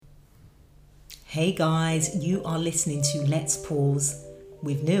Hey guys, you are listening to Let's Pause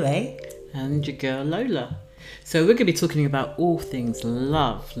with Nue. And your girl Lola. So we're going to be talking about all things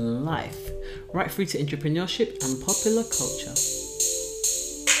love, life, right through to entrepreneurship and popular culture.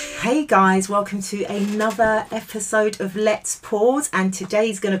 Hey guys, welcome to another episode of Let's Pause, and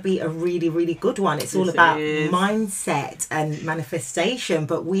today's going to be a really good one. It's all about mindset and manifestation,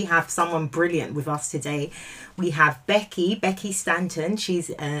 but we have someone brilliant with us today. We have Becky Stanton. She's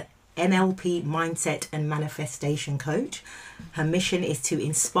a NLP mindset and manifestation coach. Her mission is to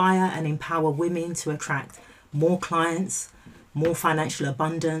inspire and empower women to attract more clients, more financial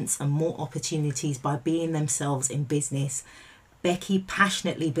abundance, and more opportunities by being themselves in business. Becky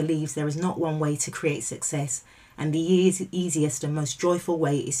passionately believes there is not one way to create success, and the easiest and most joyful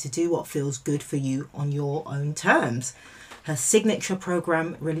way is to do what feels good for you on your own terms. Her signature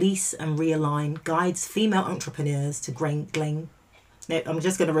program, Release and Realign, guides female entrepreneurs to I'm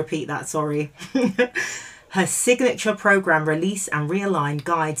just going to repeat that, sorry. Her signature program, Release and Realign,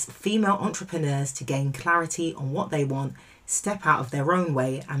 guides female entrepreneurs to gain clarity on what they want, step out of their own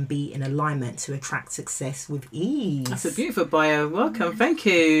way, and be in alignment to attract success with ease. That's a beautiful bio. Welcome. Thank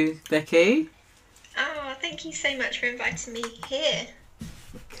you, Becky. Oh, thank you so much for inviting me here.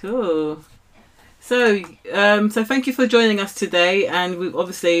 Cool. So thank you for joining us today. And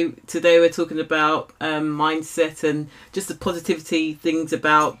today we're talking about mindset and just the positivity things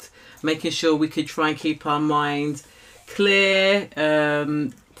about making sure we could try and keep our mind clear,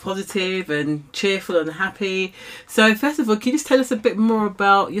 positive and cheerful and happy. So first of all, can you just tell us a bit more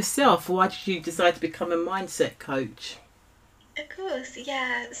about yourself? Why did you decide to become a mindset coach? Of course,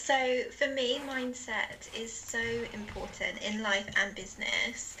 yeah. So for me, mindset is so important in life and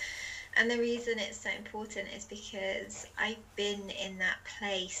business. And the reason it's so important is because I've been in that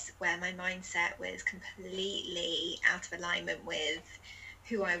place where my mindset was completely out of alignment with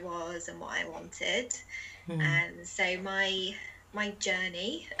who I was and what I wanted. And so my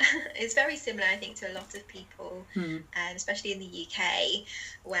journey is very similar, I think, to a lot of people, especially in the UK,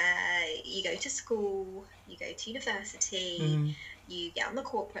 where you go to school, you go to university, you get on the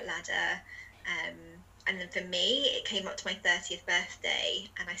corporate ladder, and then for me, it came up to my 30th birthday,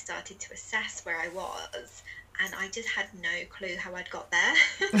 and I started to assess where I was, and I just had no clue how I'd got there.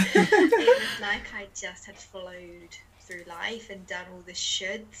 It was like I just had flowed through life and done all the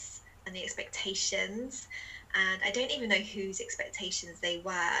shoulds and the expectations. And I don't even know whose expectations they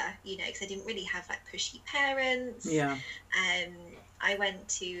were, because I didn't really have like pushy parents. Yeah. I went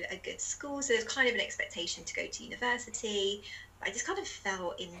to a good school, so there's kind of an expectation to go to university. But I just kind of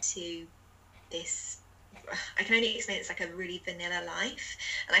fell into this, I can only explain it's like a really vanilla life.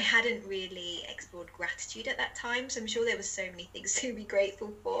 And I hadn't really explored gratitude at that time. So I'm sure there was so many things to be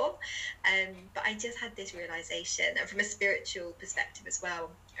grateful for. But I just had this realization, and from a spiritual perspective as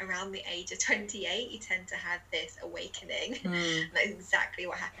well, around the age of 28, you tend to have this awakening. And that's exactly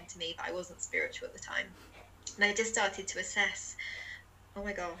what happened to me, but I wasn't spiritual at the time. And I just started to assess, oh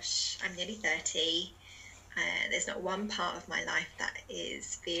my gosh, I'm nearly 30. There's not one part of my life that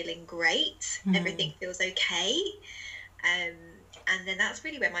is feeling great. Everything feels okay. And then that's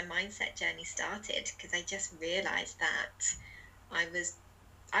really where my mindset journey started, because I just realized that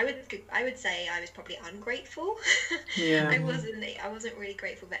I would say I was probably ungrateful. Yeah. I wasn't really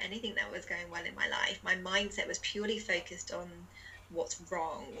grateful for anything that was going well in my life. My mindset was purely focused on what's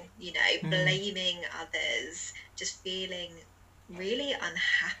wrong, blaming others, just feeling really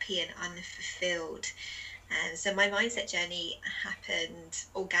unhappy and unfulfilled. And so my mindset journey happened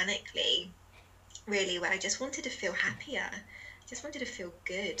organically, really, where I just wanted to feel happier. Just wanted to feel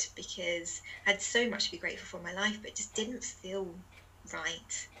good, because I had so much to be grateful for in my life, but it just didn't feel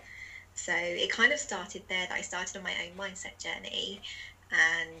right. So it kind of started there, that I started on my own mindset journey,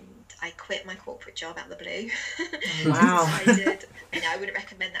 and I quit my corporate job out of the blue. Wow. I wouldn't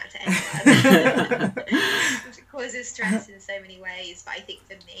recommend that to anyone. It causes stress in so many ways, but I think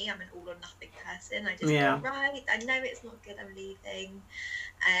for me, I'm an all or nothing person. I just go, right, I know it's not good, I'm leaving.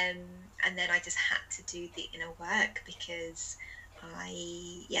 And then I just had to do the inner work, because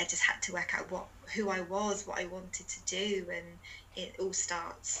I just had to work out who I was, what I wanted to do, and it all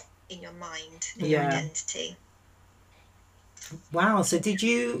starts in your mind, in your identity. Wow. So did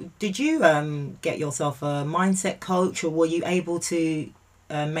you get yourself a mindset coach, or were you able to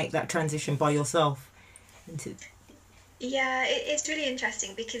make that transition by yourself? Yeah, it's really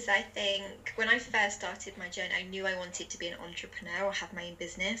interesting, because I think when I first started my journey, I knew I wanted to be an entrepreneur or have my own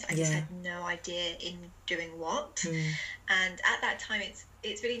business. I just had no idea in doing what. And at that time,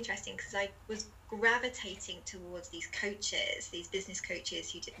 it's really interesting, because I was gravitating towards these coaches, these business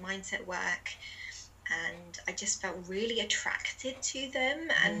coaches who did mindset work. and I just felt really attracted to them.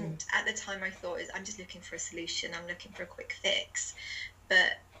 And at the time I thought, I'm just looking for a solution, I'm looking for a quick fix.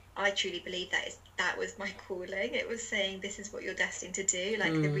 But I truly believe that was my calling. It was saying, this is what you're destined to do.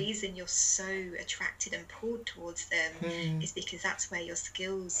 Like, the reason you're so attracted and pulled towards them is because that's where your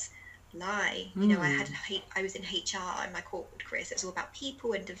skills lie. You know, I was in HR in my corporate career, so it's all about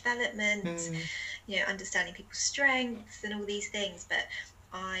people and development, you know, understanding people's strengths and all these things. But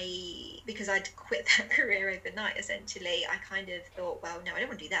because I'd quit that career overnight, essentially, I kind of thought, well, no, I don't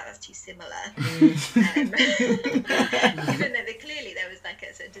want to do that. That's too similar. Even though clearly there was like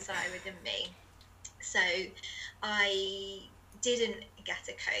a sort of desire within me. So I didn't get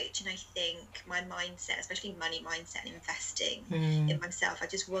a coach, and I think my mindset, especially money mindset and investing in myself, I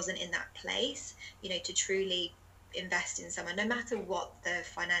just wasn't in that place, you know, to truly invest in someone, no matter what the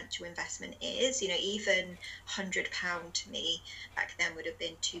financial investment is. You know, even £100 to me back then would have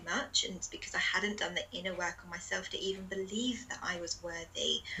been too much, and it's because I hadn't done the inner work on myself to even believe that I was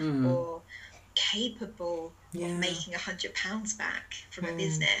worthy or capable of making £100 back from a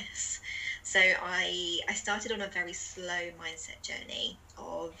business. So I started on a very slow mindset journey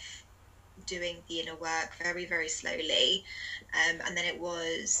of doing the inner work very, very slowly, and then it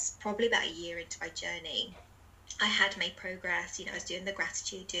was probably about a year into my journey I had made progress. You know, I was doing the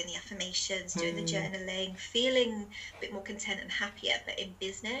gratitude, doing the affirmations, doing the journaling, feeling a bit more content and happier. But in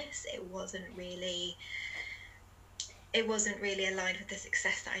business, it wasn't really aligned with the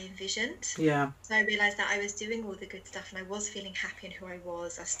success that I envisioned. Yeah. So I realized that I was doing all the good stuff and I was feeling happy in who I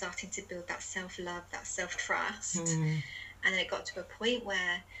was. I was starting to build that self-love, that self-trust. And then it got to a point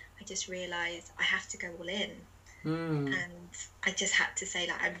where I just realized I have to go all in. And I just had to say,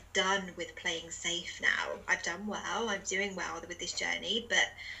 like, I'm done with playing safe now. I've done well, I'm doing well with this journey, but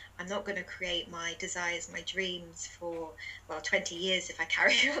I'm not going to create my desires, my dreams for 20 years if I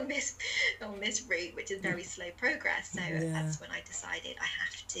carry on this route, which is very slow progress. So that's when I decided I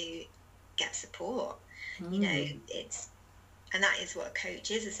have to get support. You know, and that is what a coach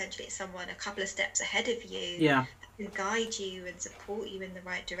is essentially. It's someone a couple of steps ahead of you, that can guide you and support you in the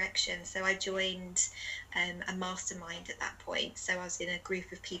right direction. So I joined a mastermind at that point. So I was in a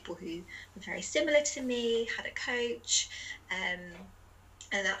group of people who were very similar to me, had a coach, and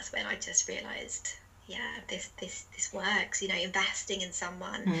that's when I just realized, this works. You know, investing in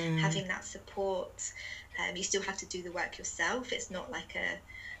someone, having that support. You still have to do the work yourself. It's not like a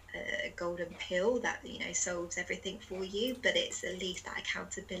golden pill that, you know, solves everything for you, but it's at least that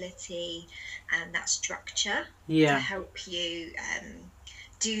accountability and that structure to help you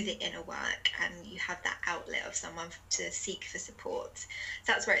do the inner work, and you have that outlet of someone to seek for support. So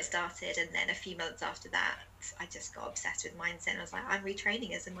that's where it started. And then a few months after that, I just got obsessed with mindset. I was like, I'm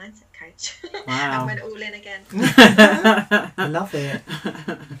retraining as a mindset coach. Wow. And went all in again. I love it.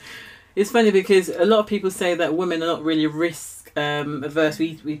 It's funny because a lot of people say that women are not really risk averse.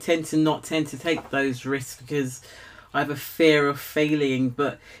 We tend to take those risks because I have a fear of failing,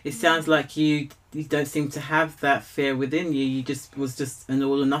 but it sounds like you don't seem to have that fear within you. You was just an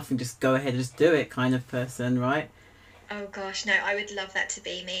all or nothing, just go ahead and just do it kind of person, right? Oh gosh, no, I would love that to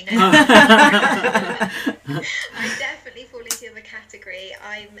be me. No. I definitely fall into the other category.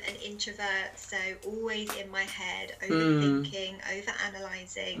 I'm an introvert, so always in my head, overthinking,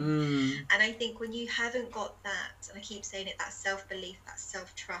 overanalyzing. And I think when you haven't got that, and I keep saying it, that self-belief, that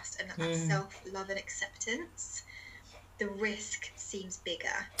self-trust, and that self-love and acceptance, the risk seems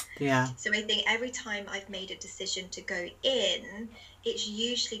bigger. Yeah. So I think every time I've made a decision to go in, it's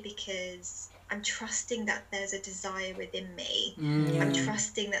usually because I'm trusting that there's a desire within me. I'm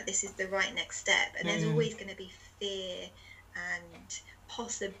trusting that this is the right next step. And there's always going to be fear and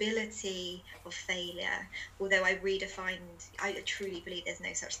possibility of failure. Although I truly believe there's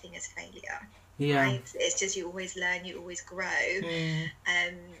no such thing as failure. Yeah. Right? It's just you always learn, you always grow.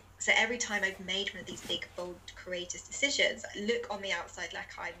 So every time I've made one of these big, bold, courageous decisions, I look on the outside like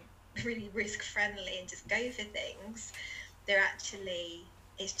I'm really risk friendly and just go for things.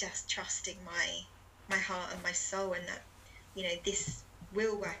 It's just trusting my heart and my soul, and that, you know, this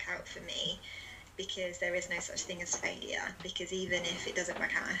will work out for me, because there is no such thing as failure. Because even if it doesn't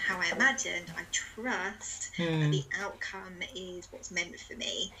work out how I imagined, I trust that the outcome is what's meant for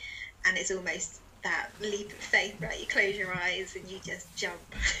me. And it's almost that leap of faith, right? You close your eyes and you just jump.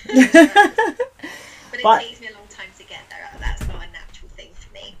 But it takes me a long time to get there. That's not a natural thing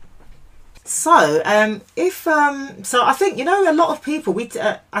for me. So, so I think, you know, a lot of people,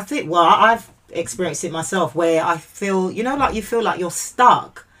 I've experienced it myself, where I feel, you know, like you feel like you're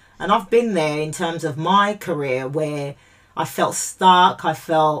stuck. And I've been there in terms of my career where I felt stuck. I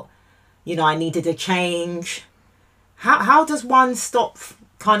felt, you know, I needed a change. How does one stop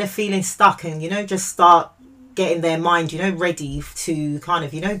kind of feeling stuck and, just start getting their mind, ready to kind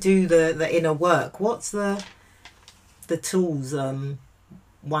of, do the inner work, what's the tools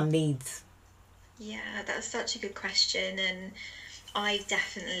one needs? Yeah, that's such a good question. And I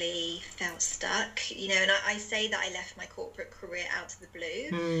definitely felt stuck, and I say that I left my corporate career out of the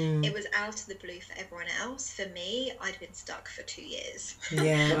blue. It was out of the blue for everyone else. For me, I'd been stuck for 2 years.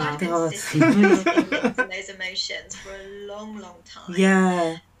 Yeah, I'd been sitting in those emotions for a long, long time.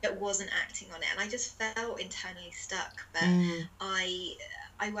 Yeah. But wasn't acting on it. And I just felt internally stuck. But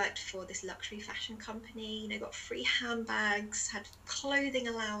I worked for this luxury fashion company, got free handbags, had clothing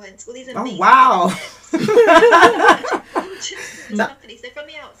allowance, all these amazing companies. So from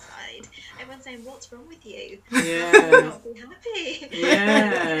the outside, everyone's saying, what's wrong with you? Yeah. Not be happy.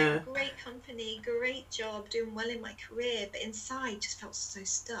 Yeah. Great company, great job, doing well in my career, but inside just felt so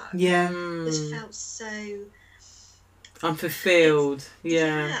stuck. Yeah. Just felt so unfulfilled.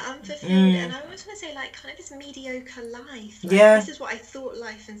 Unfulfilled. And I always want to say, like, kind of this mediocre life. Like, this is what I thought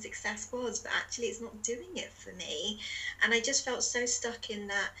life and success was, but actually it's not doing it for me. And I just felt so stuck in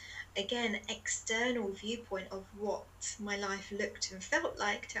that, again, external viewpoint of what my life looked and felt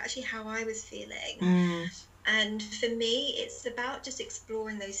like to actually how I was feeling. And for me, it's about just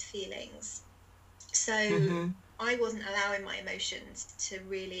exploring those feelings. So I wasn't allowing my emotions to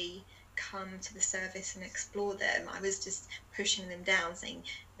really come to the surface and explore them. I was just pushing them down, saying,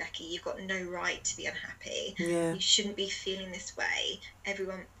 Becky, you've got no right to be unhappy. You shouldn't be feeling this way.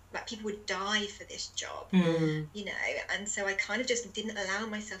 Everyone, like, people would die for this job, and so I kind of just didn't allow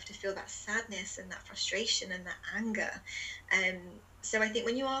myself to feel that sadness and that frustration and that anger. So I think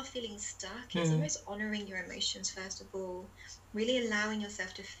when you are feeling stuck, it's almost honoring your emotions first of all, really allowing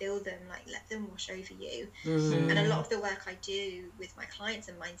yourself to feel them, like let them wash over you. And a lot of the work I do with my clients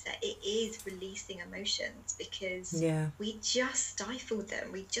and mindset, it is releasing emotions, because we just stifle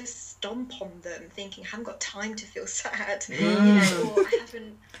them, we just stomp on them, thinking I haven't got time to feel sad, or I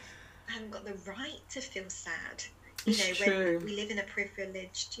haven't got the right to feel sad. When we live in a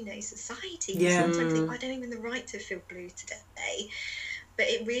privileged, society, we sometimes think, I don't even have the right to feel blue today. But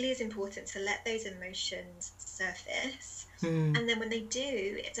it really is important to let those emotions surface. And then when they do,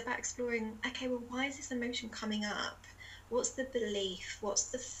 it's about exploring, okay, well, why is this emotion coming up? What's the belief? What's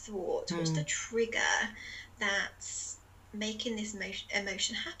the thought? What's the trigger that's making this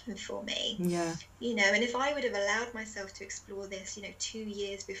emotion happen for me? And if I would have allowed myself to explore this 2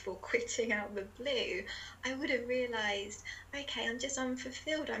 years before quitting out the blue, I would have realized, okay, I'm just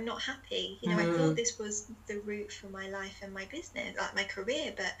unfulfilled, I'm not happy. I thought this was the route for my life and my business, like my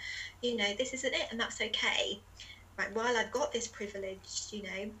career, but this isn't it, and that's okay. Right, while I've got this privileged,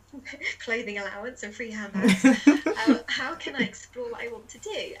 clothing allowance and free handbags, how can I explore what I want to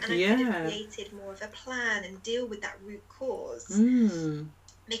do? And I could have created more of a plan and deal with that root cause.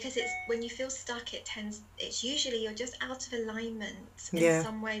 Because it's when you feel stuck, it's usually you're just out of alignment in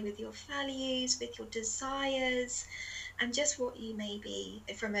some way with your values, with your desires, and just what you may be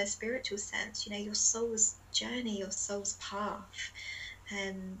from a spiritual sense, your soul's journey, your soul's path.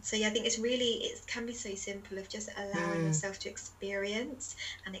 So I think it can be so simple of just allowing yourself to experience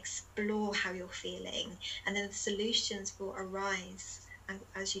and explore how you're feeling, and then the solutions will arise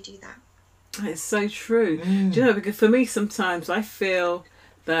as you do that. It's so true. Do you know, because for me sometimes I feel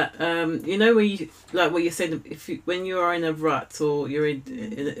that when you, like what you're saying, when you are in a rut, or you're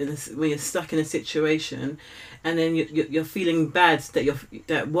when you're stuck in a situation, and then you're feeling bad,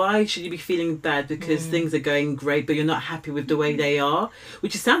 that why should you be feeling bad because things are going great but you're not happy with the way they are,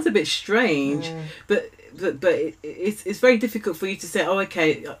 which sounds a bit strange, but it's very difficult for you to say, oh,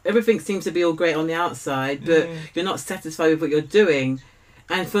 okay, everything seems to be all great on the outside, but you're not satisfied with what you're doing.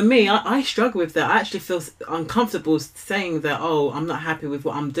 And for me, I struggle with that. I actually feel uncomfortable saying that, oh, I'm not happy with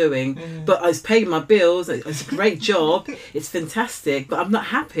what I'm doing, but it's paying my bills, it's a great job, it's fantastic, but I'm not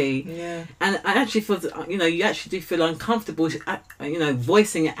happy. And I actually feel that, you actually do feel uncomfortable,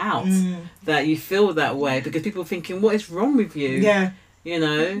 voicing it out, that you feel that way, because people are thinking, what is wrong with you? Yeah,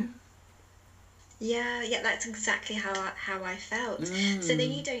 that's exactly how I felt. So then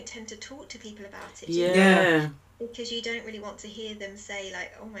you don't tend to talk to people about it. Because you don't really want to hear them say,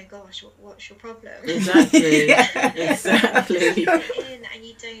 like, oh my gosh, what's your problem? Exactly. Exactly. You put it in and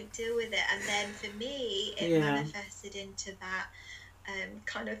you don't deal with it. And then for me, it manifested into that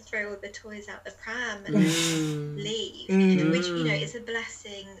kind of throw all the toys out the pram and leave, which is a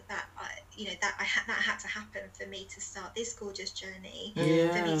blessing that that had to happen for me to start this gorgeous journey, for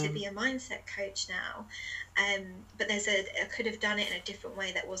me to be a mindset coach now. But I could have done it in a different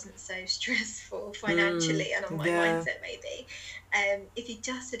way that wasn't so stressful financially and on my mindset maybe, if you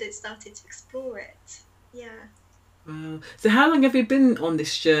just had started to explore it. Wow. So how long have you been on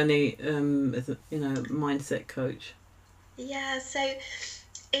this journey as a mindset coach? Yeah, so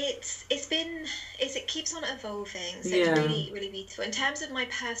it keeps on evolving, so it's really, really beautiful. In terms of my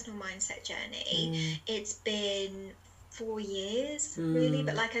personal mindset journey, it's been 4 years really,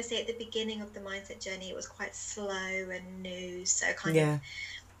 but like I say, at the beginning of the mindset journey it was quite slow and new, so kind of,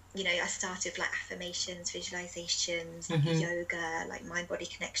 I started with like affirmations, visualizations, like yoga, like mind-body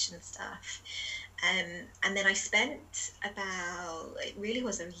connection stuff. And then I spent it really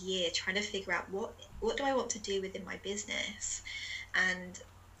was a year trying to figure out what do I want to do within my business. And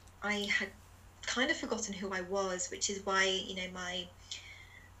I had kind of forgotten who I was, which is why,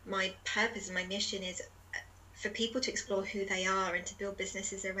 my purpose and my mission is for people to explore who they are and to build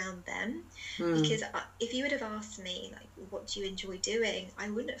businesses around them. Because if you would have asked me, like, what do you enjoy doing? I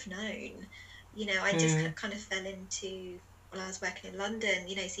wouldn't have known. I just kind of fell into... Well, I was working in London,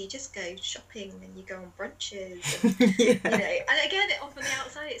 so you just go shopping and you go on brunches, and, and again, on the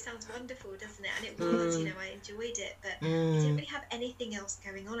outside it sounds wonderful, doesn't it? And it was, I enjoyed it, but I didn't really have anything else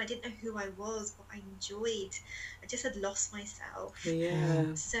going on. I didn't know who I was, what I enjoyed. I just had lost myself.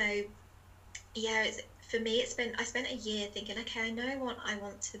 So, for me, I spent a year thinking, okay, I know what I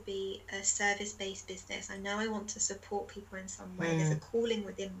want to be, a service-based business. I know I want to support people in some way. There's a calling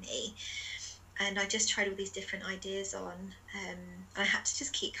within me. And I just tried all these different ideas on. I had to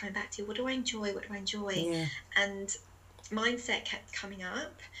just keep coming back to, what do I enjoy? What do I enjoy? Yeah. And mindset kept coming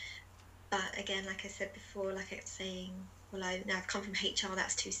up. But again, like I said before, like I kept saying, well, I've come from HR,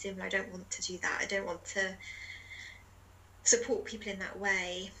 that's too similar. I don't want to do that. I don't want to support people in that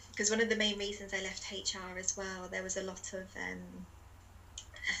way. Because one of the main reasons I left HR as well, there was a lot of...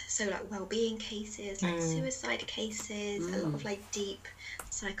 like well-being cases, like suicide cases, a lot of like deep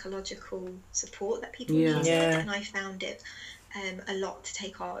psychological support that people needed, and I found it a lot to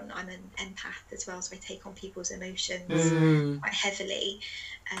take on. I'm an empath as well, so I take on people's emotions quite heavily,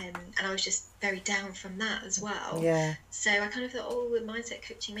 and I was just very down from that as well. So I kind of thought, with mindset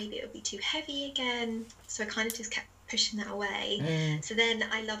coaching, maybe it would be too heavy again, so I kind of just kept pushing that away. So then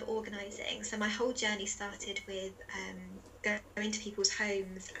I love organising, so my whole journey started with going to people's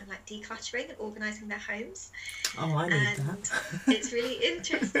homes and like decluttering and organising their homes. I need that. It's really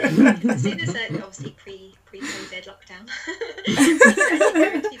interesting. As soon as obviously pre-COVID lockdown,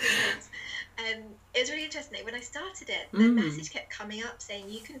 it was really interesting. When I started it, the message kept coming up saying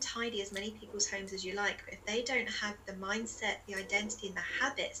you can tidy as many people's homes as you like, but if they don't have the mindset, the identity, and the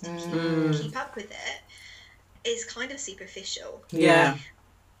habits to keep up with it, it's kind of superficial.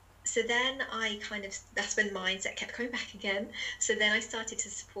 So then that's when mindset kept coming back again. So then I started to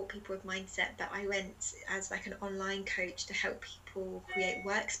support people with mindset, but I went as like an online coach to help people create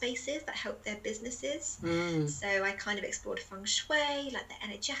workspaces that help their businesses. So I kind of explored feng shui, like the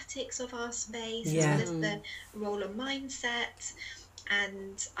energetics of our space, as well as the role of mindset.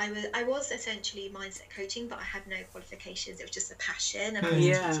 And I was essentially mindset coaching, but I had no qualifications. It was just a passion, and I was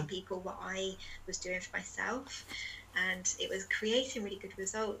teaching people what I was doing for myself. And it was creating really good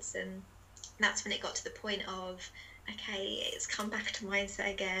results, and that's when it got to the point of, okay, it's come back to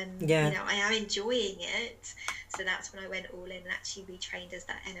mindset again. I am enjoying it, so that's when I went all in and actually retrained as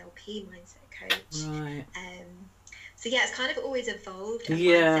that NLP mindset coach. So it's kind of always evolved, and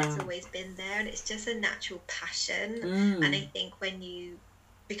mindset's always been there, and it's just a natural passion. And I think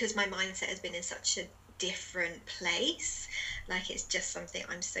because my mindset has been in such a different place, like it's just something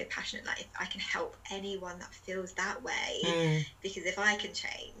I'm so passionate, like if I can help anyone that feels that way, because if I can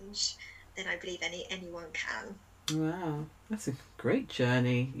change, then I believe anyone can. Wow, that's a great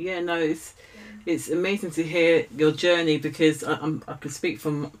journey. It's amazing to hear your journey, because I can speak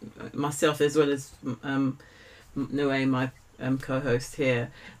from myself as well as Noe, my co-host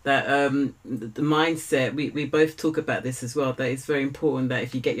here, that the mindset, we both talk about this as well, that it's very important that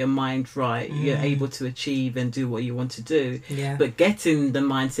if you get your mind right, you're able to achieve and do what you want to do. But getting the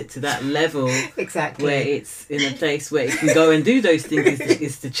mindset to that level where it's in a place where it can go and do those things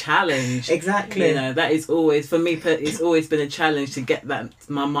is the challenge. That is always, for me, it's always been a challenge to get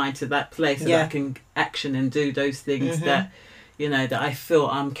my mind to that place so that I can action and do those things that that I feel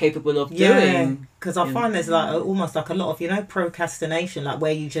I'm capable of doing. Because I find there's like almost like a lot of procrastination, like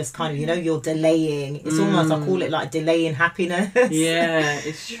where you just kind of you're delaying. It's almost, I call it like delaying happiness.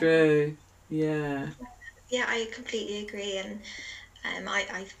 It's true. I completely agree, and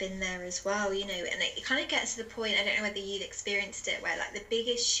I've been there as well, and it kind of gets to the point, I don't know whether you've experienced it, where like the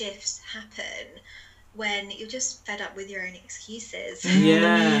biggest shifts happen when you're just fed up with your own excuses. So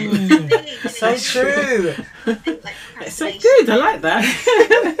true. It's so good. I like that.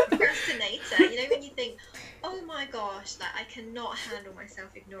 Procrastinator. When you think, oh my gosh, like I cannot handle myself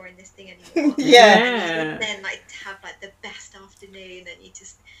ignoring this thing anymore. Yeah. And then like have like the best afternoon, and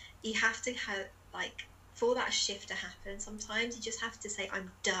you have to have like, for that shift to happen, sometimes you just have to say,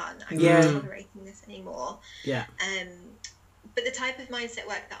 I'm done. I'm not tolerating this anymore. Yeah. But the type of mindset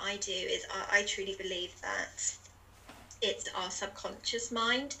work that I do is I truly believe that it's our subconscious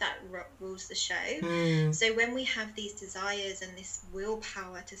mind that rules the show. So when we have these desires and this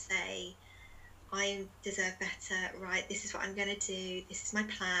willpower to say, I deserve better, right? This is what I'm going to do. This is my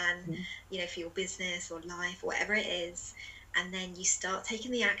plan, you know, for your business or life, or whatever it is. And then you start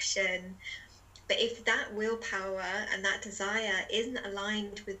taking the action. But if that willpower and that desire isn't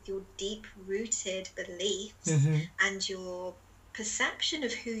aligned with your deep-rooted beliefs and your perception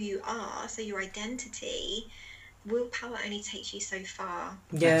of who you are, so your identity, willpower only takes you so far.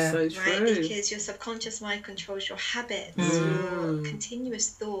 Yeah, so right? true. Because your subconscious mind controls your habits, your continuous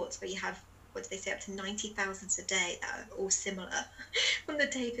thoughts, where you have, what do they say, up to 90,000 a day that are all similar from the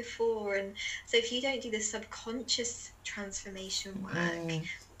day before. And so if you don't do the subconscious transformation work,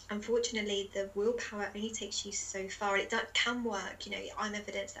 unfortunately, the willpower only takes you so far. It can work, you know, I'm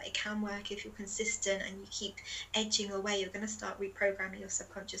evidence that it can work if you're consistent and you keep edging away. You're going to start reprogramming your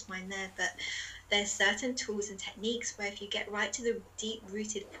subconscious mind there. But there's certain tools and techniques where if you get right to the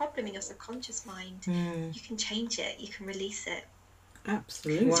deep-rooted problem in your subconscious mind, you can change it, you can release it.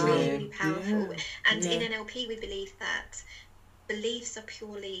 Absolutely. It's really, really powerful. And in NLP, we believe that beliefs are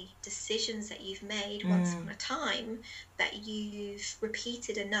purely decisions that you've made once upon a time that you've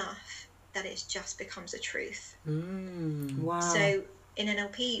repeated enough that it just becomes a truth. Wow. So in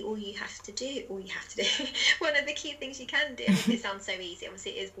NLP, all you have to do, one of the key things you can do, it sounds so easy,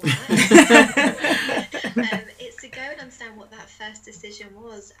 obviously it is work, it's to go and understand what that first decision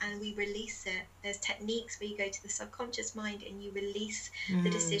was, and we release it. There's techniques where you go to the subconscious mind and you release the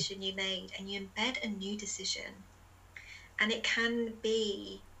decision you made, and you embed a new decision. And it can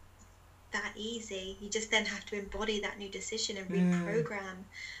be that easy. You just then have to embody that new decision and reprogram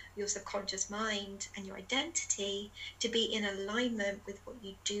your subconscious mind and your identity to be in alignment with what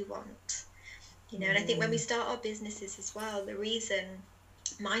you do want. You know, and I think when we start our businesses as well, the reason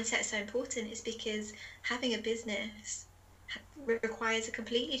mindset is so important is because having a business requires a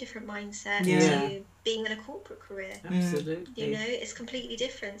completely different mindset to being in a corporate career. Absolutely. You know, it's completely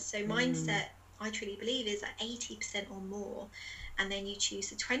different. So mindset, I truly believe, is at 80% or more, and then you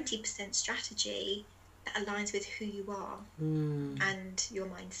choose a 20% strategy that aligns with who you are and your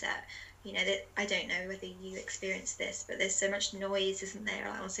mindset. You know, that I don't know whether you experience this, but there's so much noise, isn't there,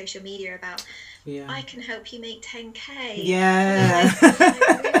 like on social media about I can help you make 10k. I've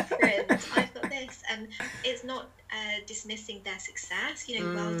got this, and it's not dismissing their success. You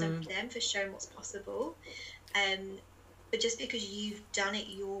know, well done for them for showing what's possible. But just because you've done it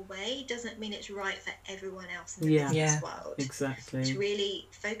your way doesn't mean it's right for everyone else in the business world. Exactly. To really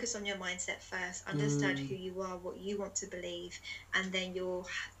focus on your mindset first, understand who you are, what you want to believe, and then you'll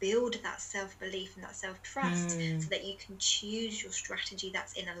build that self-belief and that self-trust so that you can choose your strategy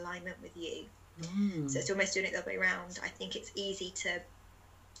that's in alignment with you. So it's almost doing it the other way around. I think it's easy to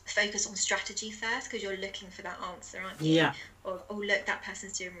focus on strategy first because you're looking for that answer, aren't you? Yeah. Or, oh, look, that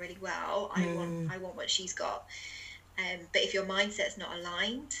person's doing really well. I want what she's got. But if your mindset's not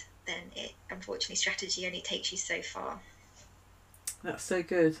aligned, then unfortunately strategy only takes you so far. That's so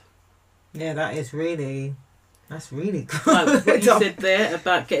good. Yeah, that's really good. Like what you said there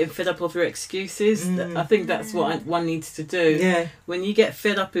about getting fed up of your excuses, I think that's what one needs to do. Yeah. When you get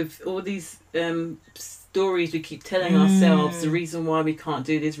fed up with all these stories we keep telling ourselves, the reason why we can't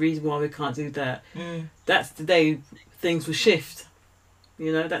do this, reason why we can't do that, that's the day things will shift.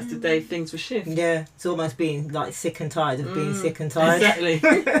 You know, that's the day things will shift. Yeah, it's almost being like sick and tired of being sick and tired. Exactly.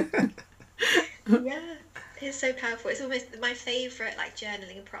 Yeah, it's so powerful. It's almost my favourite like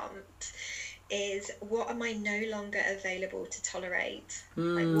journaling prompt is, what am I no longer available to tolerate?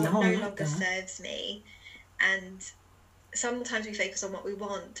 Like what no longer serves me? And sometimes we focus on what we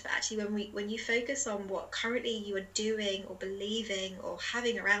want, but actually when you focus on what currently you are doing or believing or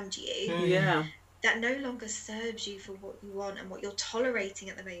having around you, that no longer serves you for what you want and what you're tolerating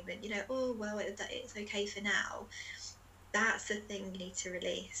at the moment, you know, oh, well, it's okay for now. That's the thing you need to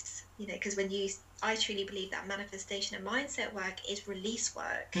release, you know, because I truly believe that manifestation and mindset work is release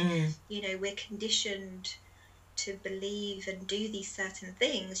work. You know, we're conditioned to believe and do these certain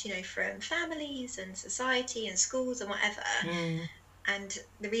things, you know, from families and society and schools and whatever. And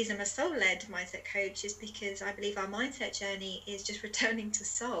the reason I'm a soul-led mindset coach is because I believe our mindset journey is just returning to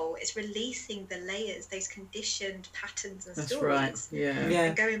soul. It's releasing the layers, those conditioned patterns and stories. Right. Yeah.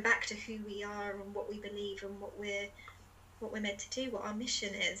 And going back to who we are and what we believe and what we're meant to do, what our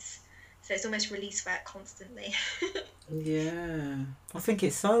mission is. So it's almost release work constantly. Yeah. I think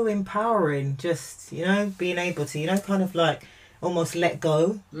it's so empowering, just, you know, being able to, you know, kind of like almost let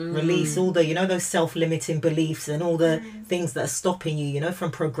go, release all the, you know, those self-limiting beliefs and all the things that are stopping you, you know,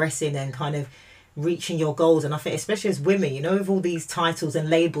 from progressing and kind of reaching your goals. And I think especially as women, you know, with all these titles and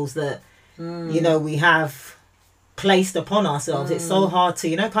labels that, you know, we have placed upon ourselves, it's so hard to,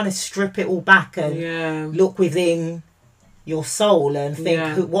 you know, kind of strip it all back and look within your soul and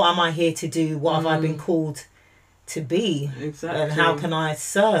think, what am I here to do? What have I been called to be? Exactly. And how can I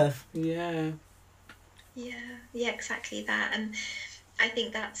serve? Yeah, exactly that. And I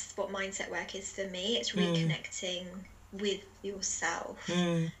think that's what mindset work is for me. It's reconnecting with yourself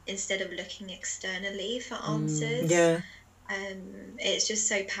instead of looking externally for answers. It's just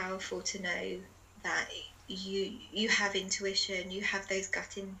so powerful to know that you have intuition, you have those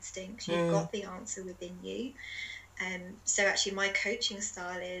gut instincts, you've got the answer within you. So actually my coaching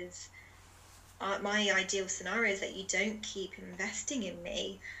style is, my ideal scenario is that you don't keep investing in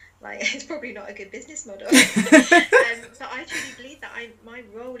me. Like, it's probably not a good business model. But I truly believe that my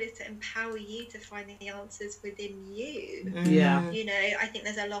role is to empower you to find the answers within you. You know, I think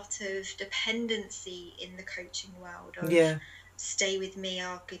there's a lot of dependency in the coaching world of stay with me,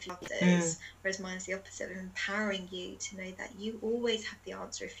 I'll give you answers. Whereas mine's the opposite, of empowering you to know that you always have the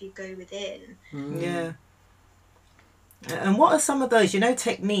answer if you go within. And what are some of those, you know,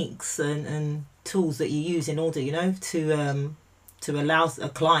 techniques and tools that you use in order, you know, to allow a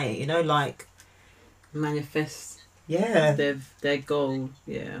client, you know, like manifest their goal?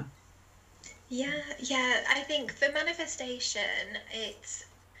 I think for manifestation, it's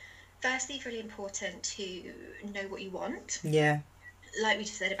firstly really important to know what you want. Like we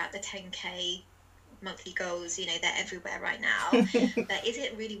just said about the 10k monthly goals, you know, they're everywhere right now. But is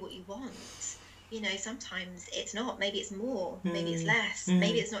it really what you want? You know, sometimes it's not. Maybe it's more, maybe it's less,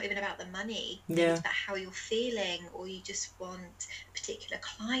 maybe it's not even about the money, maybe it's about how you're feeling, or you just want a particular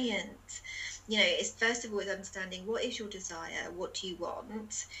client. You know, it's first of all is understanding what is your desire, what do you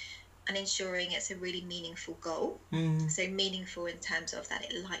want, and ensuring it's a really meaningful goal. So meaningful in terms of that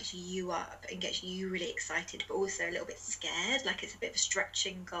it lights you up and gets you really excited, but also a little bit scared, like it's a bit of a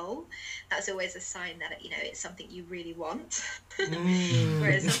stretching goal. That's always a sign that, you know, it's something you really want.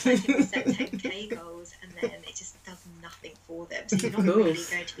 Whereas sometimes people set 10k goals and then it just does nothing for them, so you're not really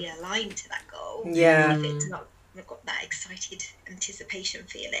going to be aligned to that goal if it's not got that excited anticipation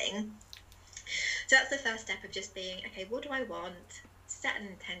feeling. So that's the first step of just being, okay, what do I want? Set an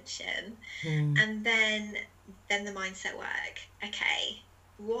intention, and then the mindset work. Okay,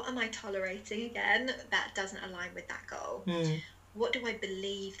 what am I tolerating again that doesn't align with that goal? What do I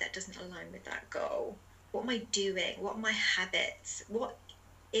believe that doesn't align with that goal? What am I doing? What are my habits? What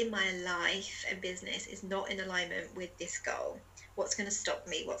in my life and business is not in alignment with this goal? What's going to stop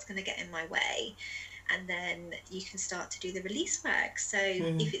me? What's going to get in my way? And then you can start to do the release work. So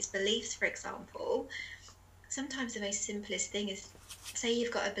if it's beliefs, for example, sometimes the most simplest thing is, say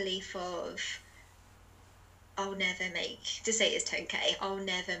you've got a belief of, I'll never make, to say it's 10k, I'll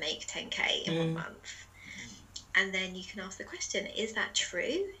never make 10k in 1 month. And then you can ask the question, is that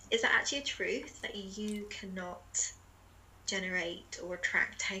true? Is that actually a truth that you cannot generate or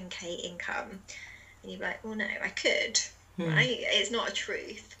attract 10k income? And you're like, well, no, I could, right? It's not a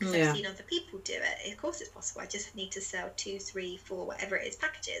truth because I've seen other people do it. Of course it's possible. I just need to sell 2, 3, 4, whatever it is,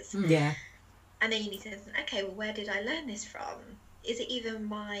 packages. And then you need to think, okay, well, where did I learn this from? Is it even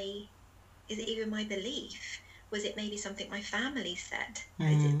my belief? Was it maybe something my family said?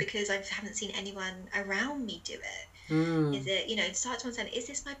 Is it because I haven't seen anyone around me do it? Is it, you know, start to understand, is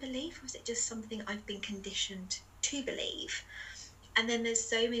this my belief, or is it just something I've been conditioned to believe? And then there's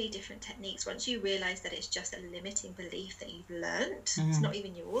so many different techniques. Once you realize that it's just a limiting belief that you've learned, it's not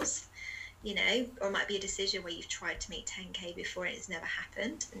even yours, you know, or it might be a decision where you've tried to make 10k before and it's never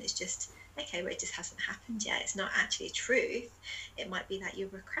happened, and it's just, okay, well, it just hasn't happened yet. It's not actually a truth. It might be that you're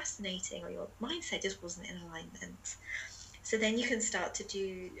procrastinating or your mindset just wasn't in alignment. So then you can start to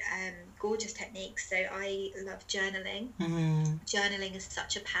do gorgeous techniques. So I love journaling. Journaling is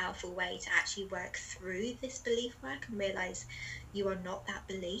such a powerful way to actually work through this belief work and realize you are not that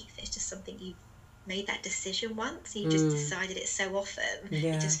belief. It's just something you've made that decision once. You just decided it so often.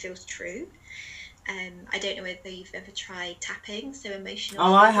 It just feels true. I don't know whether you've ever tried tapping, so emotional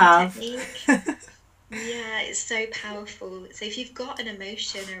I have. technique. It's so powerful. So if you've got an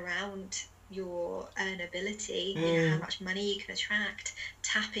emotion around your earnability, you know, how much money you can attract,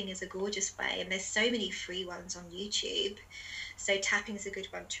 tapping is a gorgeous way, and there's so many free ones on YouTube. So tapping is a good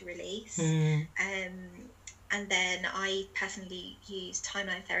one to release. And then I personally use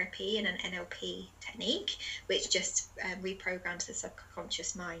timeline therapy and an NLP technique, which just reprograms the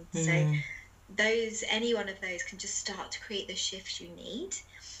subconscious mind. So any one of those can just start to create the shift you need.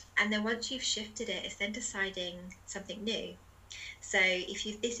 And then once you've shifted it, it's then deciding something new. So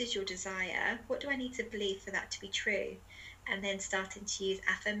if this is your desire, what do I need to believe for that to be true? And then starting to use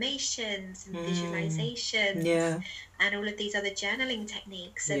affirmations and visualizations and all of these other journaling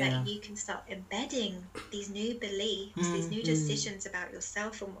techniques so that you can start embedding these new beliefs, these new decisions about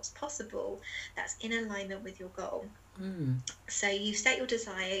yourself and what's possible that's in alignment with your goal. So you set your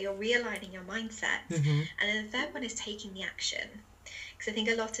desire, you're realigning your mindset. And then the third one is taking the action. Because I think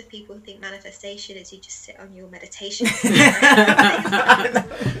a lot of people think manifestation is you just sit on your meditation.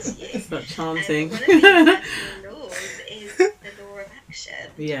 It's not chanting. One of the universal laws is the law of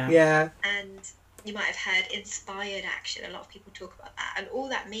action. Yeah. And you might have heard inspired action. A lot of people talk about that. And all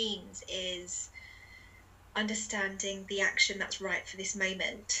that means is understanding the action that's right for this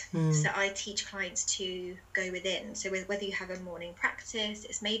moment. So I teach clients to go within. So whether you have a morning practice,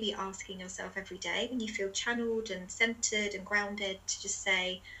 it's maybe asking yourself every day when you feel channeled and centered and grounded to just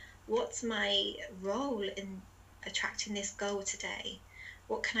say, what's my role in attracting this goal today?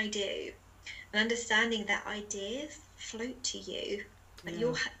 What can I do? And understanding that ideas float to you.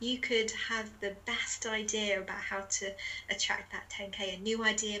 You could have the best idea about how to attract that 10K. A new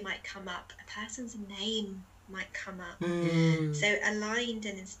idea might come up. A person's name might come up. So aligned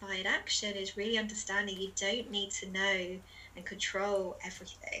and inspired action is really understanding you don't need to know and control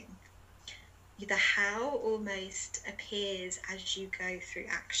everything. The how almost appears as you go through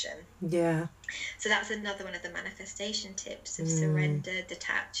action. So that's another one of the manifestation tips of surrender,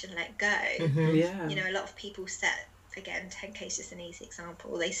 detach and let go. You know, a lot of people set, again, 10K is just an easy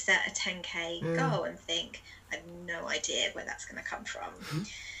example. They set a 10K goal and think, I have no idea where that's going to come from.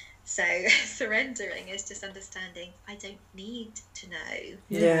 So surrendering is just understanding I don't need to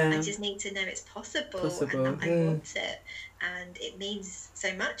know. I just need to know it's possible. And that I want it. And it means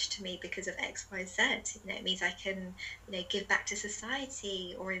so much to me because of X, Y, Z. You know, it means I can, you know, give back to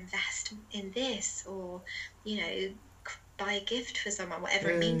society or invest in this or, you know, buy a gift for someone,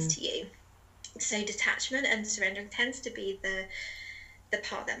 whatever it means to you. So detachment and surrendering tends to be the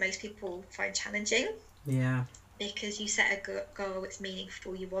part that most people find challenging. Because you set a goal, it's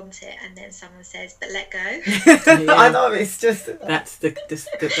meaningful, you want it, and then someone says, "But let go." I know, it's just that's the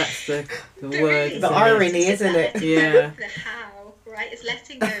word. The irony, isn't it? The how, right? It's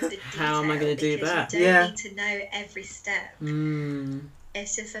letting go of the detail. How am I going to do that? You don't need to know every step.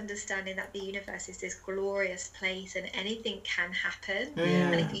 It's just understanding that the universe is this glorious place and anything can happen.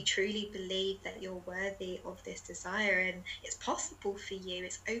 And if you truly believe that you're worthy of this desire and it's possible for you,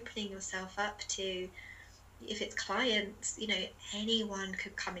 it's opening yourself up to, if it's clients, you know, anyone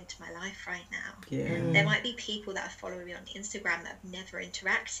could come into my life right now. There might be people that are following me on Instagram that have never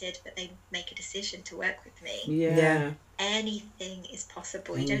interacted, but they make a decision to work with me. Anything is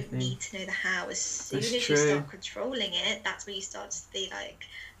possible. You don't need to know the how. As soon as you start controlling it, that's when you start to be like,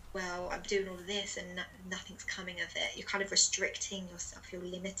 well, I'm doing all of this and nothing's coming of it. You're kind of restricting yourself. You're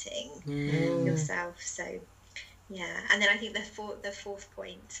limiting yourself. So, and then I think the fourth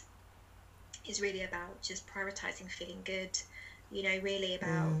point is really about just prioritizing feeling good. You know, really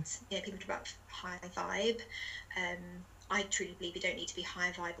about, you know, people talk about high vibe. I truly believe you don't need to be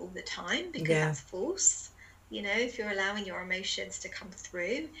high vibe all the time because that's false. You know, if you're allowing your emotions to come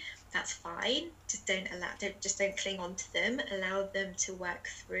through, that's fine. Just don't cling on to them. Allow them to work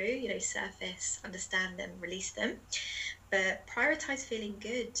through, you know, surface, understand them, release them. But prioritize feeling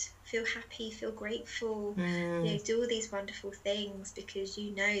good, feel happy, feel grateful, you know, do all these wonderful things because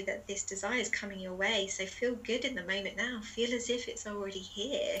you know that this desire is coming your way. So feel good in the moment now. Feel as if it's already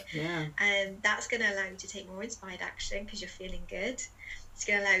here. And that's going to allow you to take more inspired action because you're feeling good. It's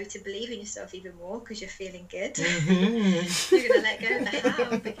going to allow you to believe in yourself even more because you're feeling good. You're going to let go of the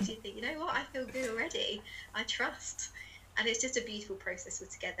how because you think, you know what, I feel good already. I trust. And it's just a beautiful process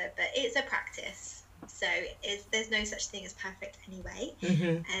altogether. But it's a practice. So there's no such thing as perfect anyway.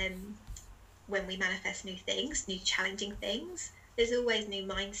 When we manifest new things, new challenging things, there's always new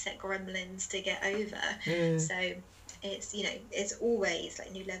mindset gremlins to get over. So it's, you know, it's always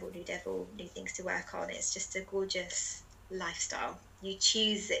like new level, new devil, new things to work on. It's just a gorgeous lifestyle. You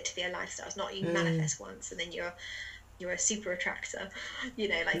choose it to be a lifestyle. It's not you manifest once and then you're a super attractor. You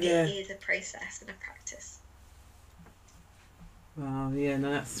know, like it is a process and a practice. Wow,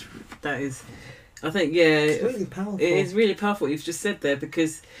 no, that is. I think, it's really powerful. It is really powerful what you've just said there,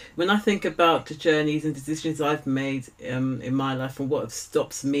 because when I think about the journeys and decisions I've made in my life and what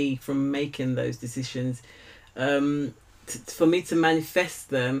stops me from making those decisions, for me to manifest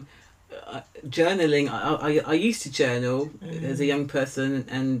them, journaling. I used to journal as a young person,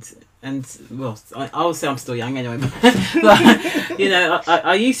 and well, I would say I'm still young anyway. But you know,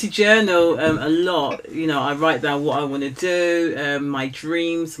 I used to journal a lot. You know, I write down what I want to do, my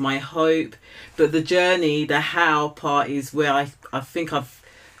dreams, my hope. But the journey, the how part, is where I think I've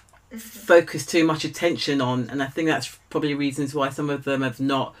focused too much attention on, and I think that's probably reasons why some of them have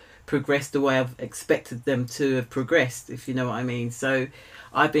not progressed the way I've expected them to have progressed, if you know what I mean. So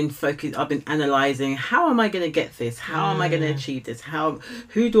I've been analysing, how am I going to get this? How am I going to achieve this?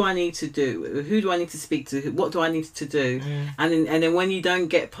 Who do I need to do? Who do I need to speak to? What do I need to do? And then when you don't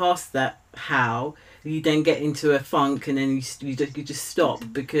get past that how, you then get into a funk, and then you just stop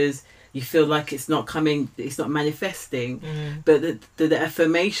because you feel like it's not coming, it's not manifesting. But the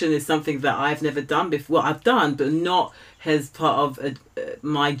affirmation is something that I've never done before. Well, I've done, but not as part of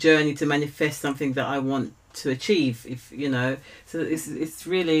my journey to manifest something that I want to achieve, if you know. So it's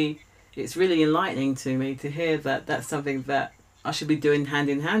really enlightening to me to hear that that's something that I should be doing hand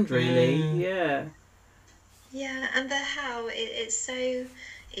in hand, really. Yeah, and the how, it's so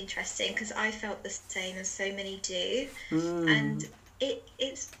interesting because I felt the same as so many do. And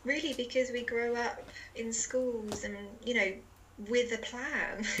it's really because we grow up in schools and, you know, with a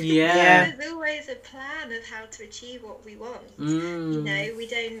plan. There's always a plan of how to achieve what we want. You know,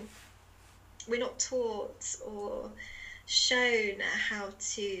 we're not taught or shown how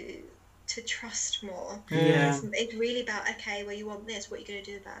to trust more. It's really about, okay, well, you want this, what are you going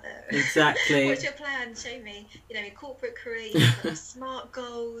to do about it? Exactly. What's your plan? Show me. You know, in corporate career, you've got SMART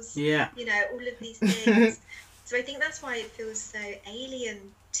goals. You know, all of these things. So I think that's why it feels so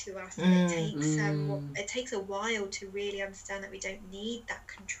alien to us, and it takes a while to really understand that we don't need that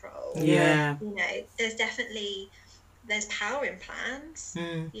control. You know, there's power in plans,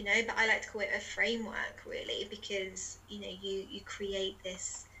 you know, but I like to call it a framework, really, because, you know, you create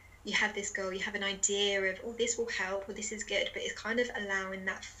this, you have this goal, you have an idea of, oh, this will help, or this is good, but it's kind of allowing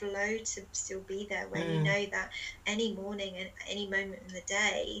that flow to still be there, where you know that any morning and any moment in the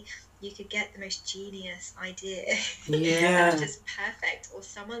day, you could get the most genius idea that's just perfect, or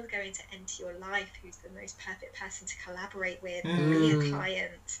someone's going to enter your life who's the most perfect person to collaborate with, or be a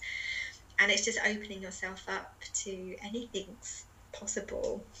client. And it's just opening yourself up to anything's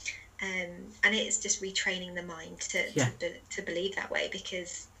possible. And it's just retraining the mind to believe that way,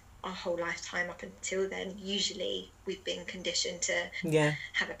 because our whole lifetime up until then, usually we've been conditioned to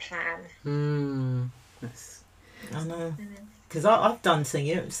have a plan. I know. Because I've done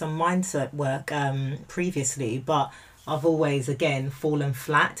some mindset work previously, but I've always, again, fallen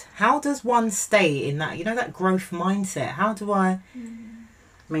flat. How does one stay in that, you know, that growth mindset? How do I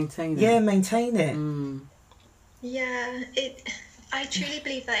maintain it? Maintain it. I truly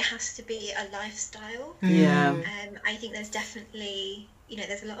believe that it has to be a lifestyle. I think there's definitely, you know,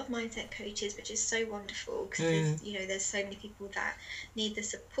 there's a lot of mindset coaches, which is so wonderful, because there's so many people that need the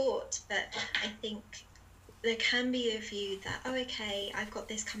support. But I think there can be a view that, oh, okay, I've got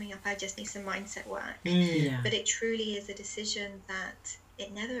this coming up, I just need some mindset work. But it truly is a decision that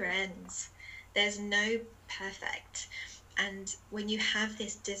it never ends. There's no perfect. And when you have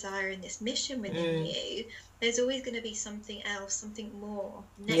this desire and this mission within you, there's always going to be something else, something more,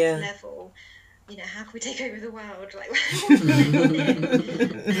 next level. You know, how can we take over the world? Like, what's next?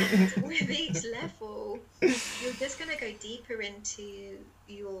 And with each level, you're just going to go deeper into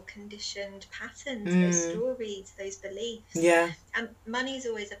your conditioned patterns, those stories, those beliefs. And money's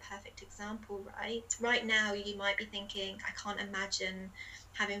always a perfect example, right? Right now, you might be thinking, I can't imagine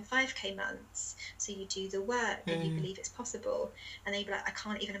having 5k months. So you do the work and you believe it's possible, and then you'll be like, I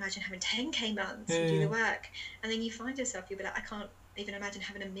can't even imagine having 10k months. You do the work, and then you find yourself, you'll be like, I can't even imagine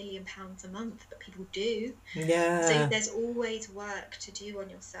having £1 million a month, but people do. So there's always work to do on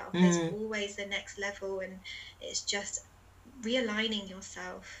yourself. There's always the next level, and it's just realigning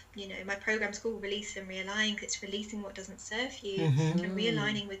yourself. You know, my program's called Release and Realign, because it's releasing what doesn't serve you and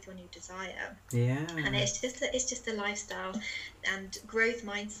realigning with your new desire. And it's just a lifestyle, and growth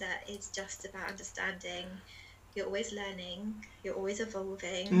mindset is just about understanding you're always learning, you're always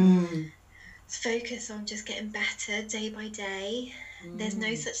evolving. Focus on just getting better day by day. There's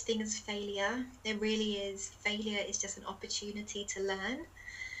no such thing as failure. There really is. Failure is just an opportunity to learn,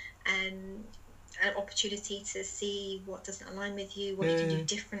 and an opportunity to see what doesn't align with you, what you can do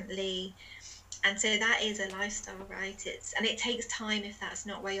differently. And so that is a lifestyle, right? And it takes time if that's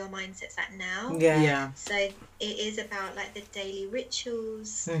not where your mindset's at now. So it is about like the daily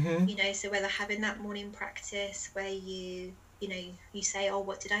rituals, you know, so whether having that morning practice where you say, oh,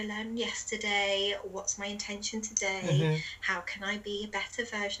 what did I learn yesterday? What's my intention today? How can I be a better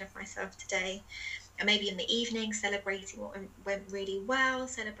version of myself today? maybe in the evening, celebrating what went really well,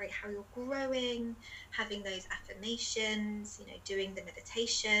 celebrate how you're growing, having those affirmations, doing the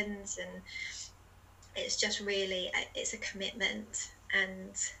meditations. And it's just really, it's a commitment,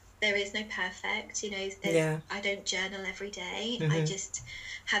 and there is no perfect, I don't journal every day. I just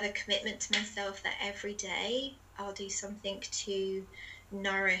have a commitment to myself that every day I'll do something to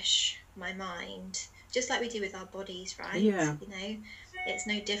nourish my mind, just like we do with our bodies, right? Yeah. It's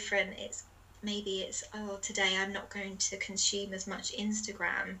no different. Maybe today I'm not going to consume as much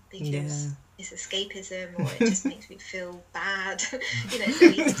Instagram because it's escapism, or it just makes me feel bad. So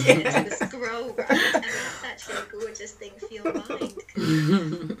you just sit to the scroll, right? And that's actually a gorgeous thing for your mind,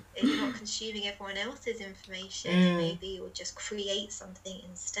 because if you're not consuming everyone else's information, maybe you'll just create something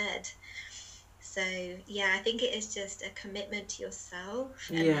instead. So I think it is just a commitment to yourself,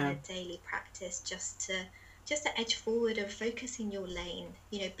 and then a daily practice just to edge forward and focus in your lane,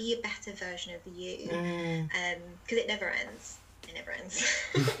 be a better version of you, because it never ends.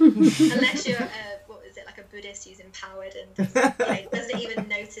 Unless you're like a Buddhist who's empowered and doesn't even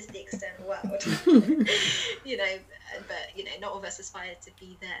notice the external world. But not all of us aspire to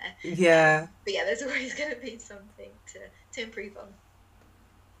be there. But there's always going to be something to improve on.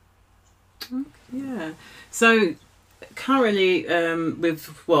 So currently,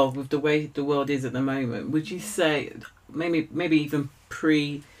 with the way the world is at the moment, would you say, maybe even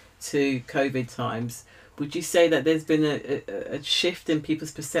pre to COVID times, would you say that there's been a shift in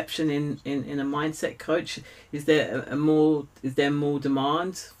people's perception in a mindset coach? Is there more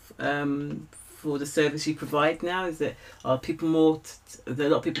demand for the service you provide now? Are people are there a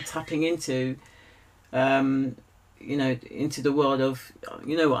lot of people tapping into into the world of,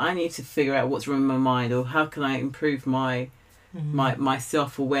 I need to figure out what's wrong with my mind, or how can I improve my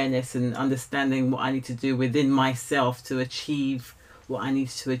self-awareness and understanding what I need to do within myself to achieve what I need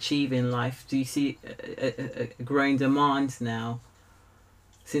to achieve in life? Do you see a growing demand now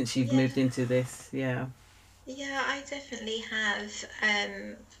since you've moved into this? Yeah, I definitely have.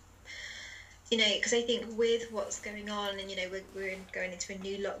 Because I think with what's going on, and we're going into a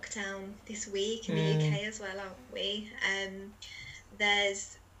new lockdown this week in the UK as well, aren't we?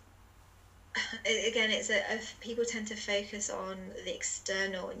 There's again, people tend to focus on the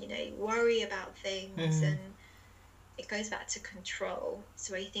external and worry about things, and it goes back to control.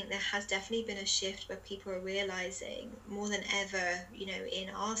 So I think there has definitely been a shift where people are realizing more than ever, in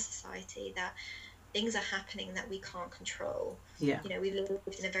our society, that things are happening that we can't control. We live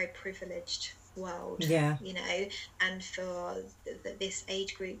in a very privileged world, and for this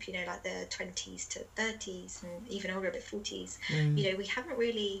age group, like the 20s to 30s and even older, a bit 40s, we haven't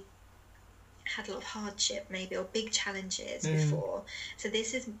really had a lot of hardship maybe, or big challenges before. So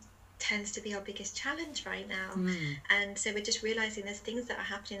this tends to be our biggest challenge right now. And so we're just realizing there's things that are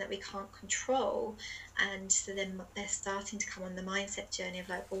happening that we can't control, and so then they're starting to come on the mindset journey of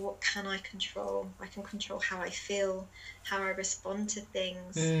like, well, what can I control? I can control how I feel, how I respond to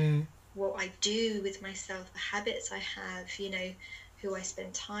things, what I do with myself, the habits I have, who I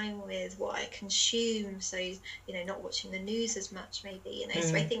spend time with, what I consume. So not watching the news as much maybe,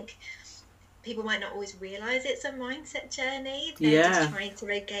 so I think people might not always realize it's a mindset journey. They're just trying to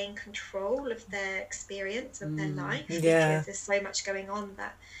regain control of their experience of their life, because there's so much going on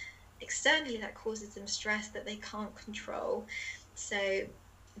that externally that causes them stress that they can't control. So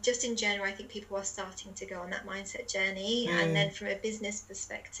just in general, I think people are starting to go on that mindset journey. And then from a business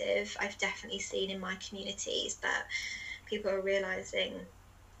perspective, I've definitely seen in my communities that people are realizing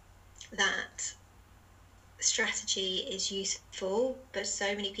that strategy is useful, but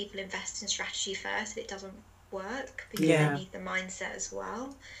so many people invest in strategy first that it doesn't work, because they need the mindset as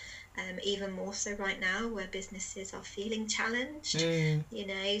well. Even more so right now, where businesses are feeling challenged.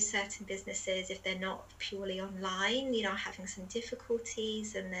 Certain businesses, if they're not purely online, are having some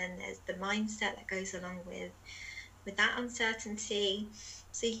difficulties, and then there's the mindset that goes along with that uncertainty.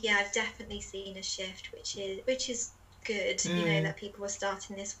 So I've definitely seen a shift, which is good. That people are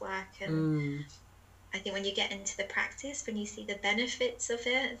starting this work, and I think when you get into the practice, when you see the benefits of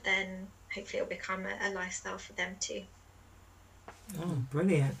it, then hopefully it'll become a lifestyle for them too. Oh,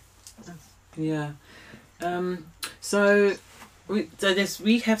 brilliant. So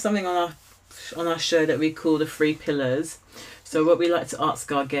we have something on our show that we call the 3 pillars. So what we like to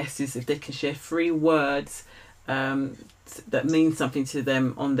ask our guests is if they can share 3 words that mean something to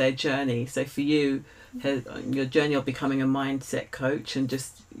them on their journey. So for you, your journey of becoming a mindset coach, and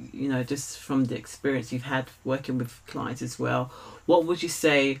just from the experience you've had working with clients as well, what would you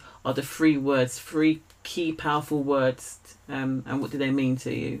say are the 3 words, 3 key powerful words, and what do they mean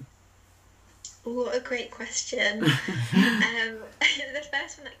to you? What a great question. The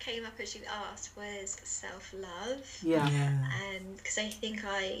first one that came up as you asked was self-love. Yeah. And because I think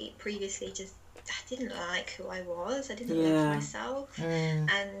I previously I didn't like who I was. I didn't love myself. And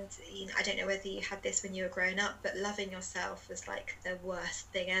I don't know whether you had this when you were growing up, but loving yourself was like the worst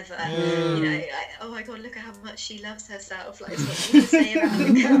thing ever. You know, like, oh my God, look at how much she loves herself. Like, it's what you say about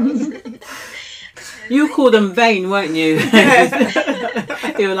the girls. You called them vain, weren't you?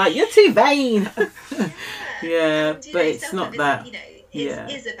 You were like, you're too vain. Yeah, and, but it's not that. You know,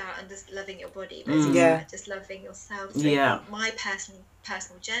 it is about just loving your body, but it's also about just loving yourself. So my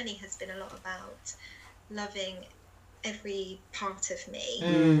personal journey has been a lot about loving every part of me.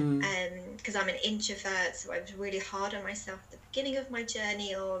 Because I'm an introvert, so I was really hard on myself at the beginning of my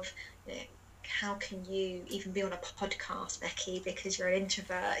journey of, you know, how can you even be on a podcast, Becky, because you're an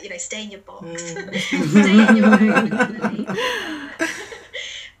introvert? You know, stay in your box, stay in your own.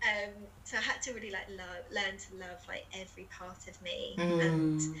 So I had to really learn to love like every part of me,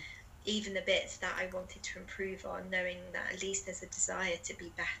 and even the bits that I wanted to improve on, knowing that at least there's a desire to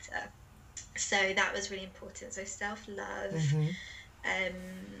be better. So that was really important. So self-love. And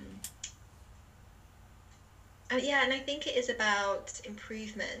I think it is about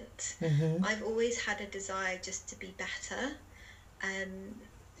improvement. I've always had a desire just to be better,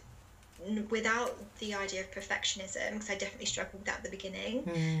 without the idea of perfectionism, because I definitely struggled with that at the beginning.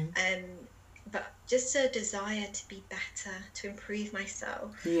 But just a desire to be better, to improve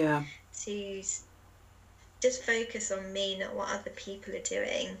myself, to just focus on me, not what other people are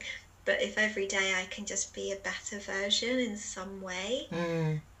doing. But if every day I can just be a better version in some way,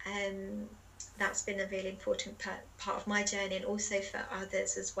 that's been a really important part of my journey, and also for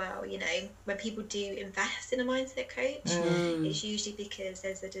others as well. You know, when people do invest in a mindset coach, it's usually because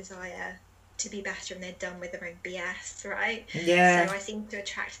there's a desire to be better and they're done with their own BS, right? So I seem to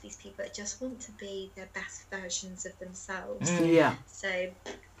attract these people that just want to be their best versions of themselves. So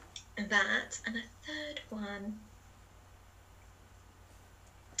that, and a third one,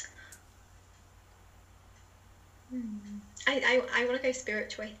 I want to go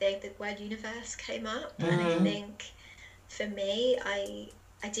spiritual. I think the word universe came up, and I think for me, I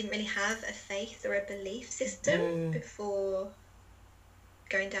didn't really have a faith or a belief system before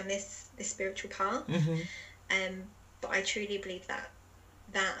going down this spiritual path. But I truly believe that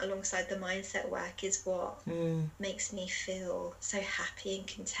alongside the mindset work is what makes me feel so happy and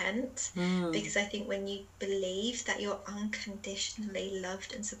content, because I think when you believe that you're unconditionally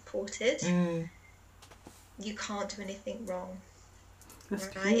loved and supported, you can't do anything wrong.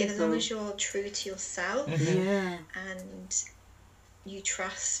 Right? As long as you're true to yourself and you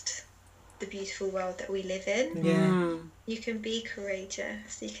trust the beautiful world that we live in, you can be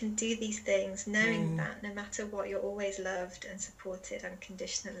courageous. You can do these things knowing that no matter what, you're always loved and supported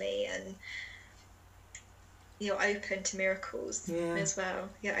unconditionally, and you're open to miracles as well.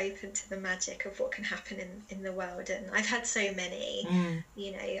 You're open to the magic of what can happen in the world. And I've had so many,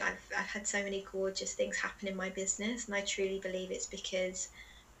 you know, I've had so many gorgeous things happen in my business, and I truly believe it's because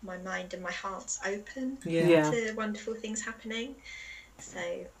my mind and my heart's open to wonderful things happening. So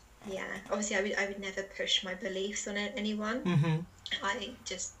obviously I would never push my beliefs on anyone.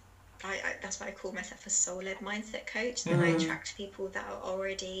 That's why I call myself a soul-led mindset coach. Then I attract people that are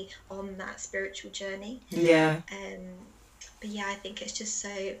already on that spiritual journey. But I think it's just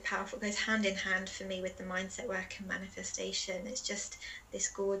so powerful. It goes hand in hand for me with the mindset work and manifestation. It's just this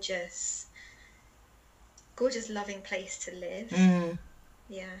gorgeous loving place to live.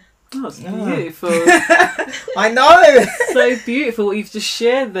 Oh, it's beautiful. I know. So beautiful what you've just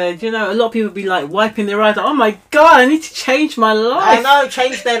shared there. You know, a lot of people be like wiping their eyes. Oh my God, I need to change my life. I know,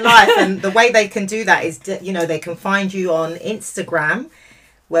 change their life. And the way they can do that is, you know, they can find you on Instagram,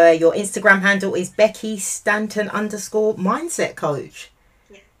 where your Instagram handle is Becky Stanton _mindset coach.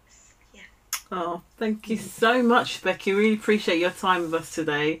 Oh, thank you so much, Becky. Really appreciate your time with us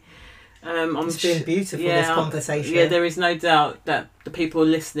today. It's been beautiful, this conversation. Yeah, there is no doubt that the people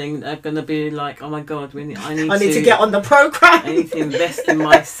listening are going to be like, oh my God, I need to get on the program. I need to invest in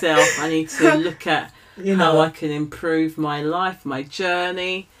myself. I need to look at how I can improve my life, my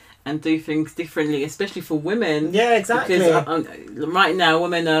journey, and do things differently, especially for women. Yeah, exactly. Because right now,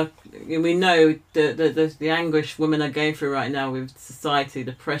 women are, we know the anguish women are going through right now with society,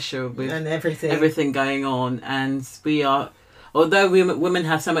 the pressure with and everything going on, and we are. Although women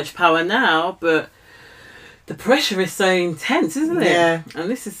have so much power now, but the pressure is so intense, isn't it? Yeah.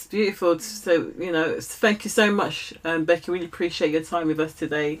 And this is beautiful. So, you know, thank you so much, Becky. Really appreciate your time with us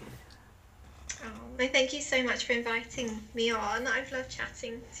today. Oh, thank you so much for inviting me on. I've loved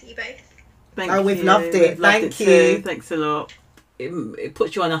chatting to you both. Thank you. We've loved it. Thank you. Thanks a lot. it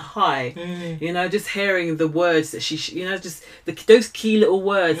puts you on a high. You know, just hearing the words that she, you know, just those key little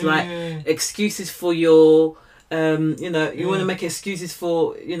words like excuses for your. You know, you want to make excuses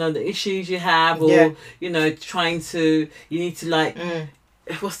for, you know, the issues you have, or you know, you need to like,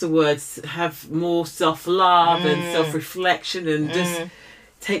 what's the words? Have more self-love and self-reflection, and just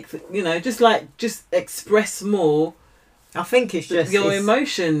take, you know, just express more. I think it's just your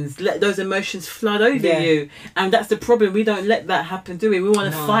emotions. Let those emotions flood over you, and that's the problem. We don't let that happen, do we? We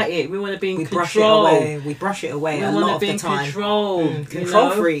want to fight it. We want to be in control. We brush it away. We a want lot to be of in the time. control.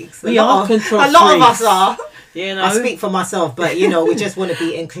 Control freaks. We are control freaks. A lot of us are. You know, I speak for myself, but you know, we just want to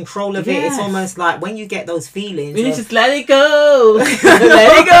be in control of it. It's almost like when you get those feelings, you just let it go.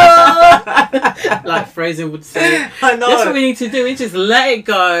 Let it go. Like Fraser would say. I know. That's what we need to do. We just let it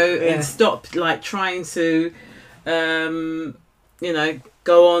go and stop like trying to, you know,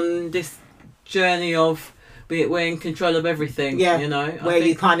 go on this journey of we're in control of everything. Yeah, you know, where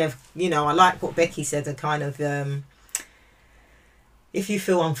you kind of, you know, I like what Becky said. A kind of, if you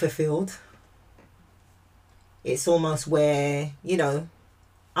feel unfulfilled. It's almost where, you know,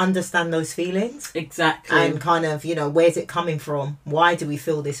 understand those feelings. Exactly. And kind of, you know, where's it coming from? Why do we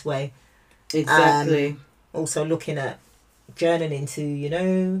feel this way? Exactly. Also looking at journaling to, you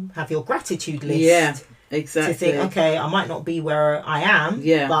know, have your gratitude list. Yeah, exactly. To think, okay, I might not be where I am.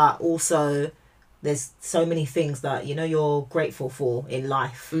 Yeah. But also there's so many things that, you know, you're grateful for in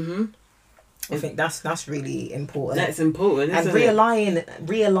life. Mm-hmm. I think that's really important. That's important, isn't and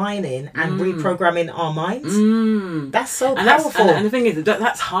realigning and reprogramming our minds. That's so powerful. And the thing is,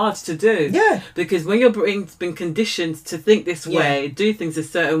 that's hard to do. Yeah. Because when your brain's been conditioned to think this way, do things a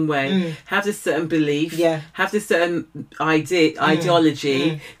certain way, have this certain belief, have this certain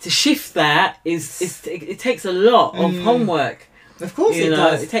ideology, to shift that it takes a lot of homework. Of course, it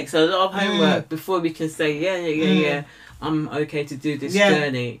does. It takes a lot of homework before we can say, yeah. I'm okay to do this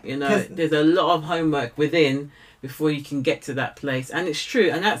journey. You know, there's a lot of homework within before you can get to that place, and it's true.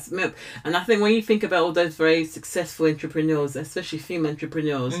 And I think when you think about all those very successful entrepreneurs, especially female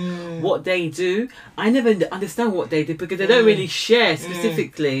entrepreneurs, what they do, I never understand what they do because they don't really share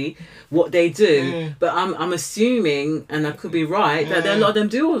specifically what they do. But I'm assuming, and I could be right, that a lot of them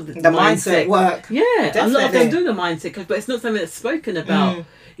do all the mindset work. Yeah, definitely. A lot of them do the mindset, but it's not something that's spoken about.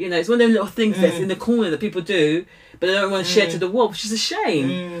 You know, it's one of them little things that's in the corner that people do, but they don't want to share to the world, which is a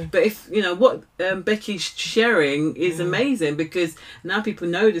shame. But if, you know, what Becky's sharing is amazing, because now people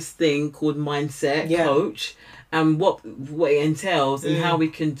know this thing called mindset coach and what it entails and how we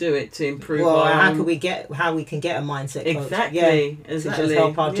can do it to improve how we can get a mindset coach. Exactly. To just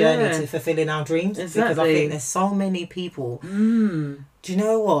help our journey to fulfilling our dreams. Exactly. Because I think there's so many people. Do you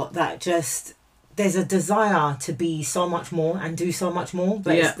know what? That just... There's a desire to be so much more and do so much more,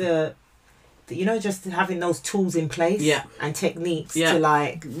 but it's the you know, just having those tools in place and techniques to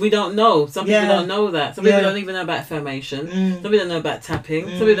like... We don't know. Some people don't know that. Some people don't even know about affirmation. Some people don't know about tapping.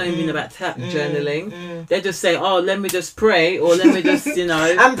 Some people don't even know about journaling. They just say, oh, let me just pray, or let me just, you know...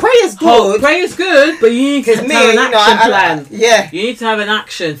 And prayer is good. Prayer is good, but you need to have an action plan. You need to have an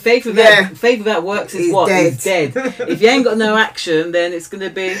action. Faith without works is what? Dead. Is dead. If you ain't got no action, then it's going to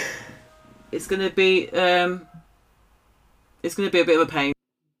be a bit of a pain.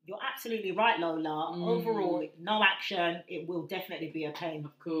 You're absolutely right, Lola. Overall, no action, it will definitely be a pain.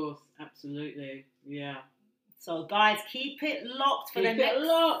 Of course, absolutely, yeah. So, guys, keep it locked for the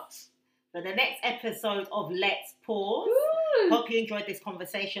next episode of Let's Pause. Woo! Hope you enjoyed this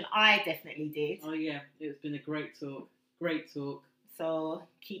conversation. I definitely did. Oh yeah, it's been a great talk. Great talk. So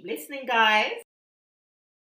keep listening, guys.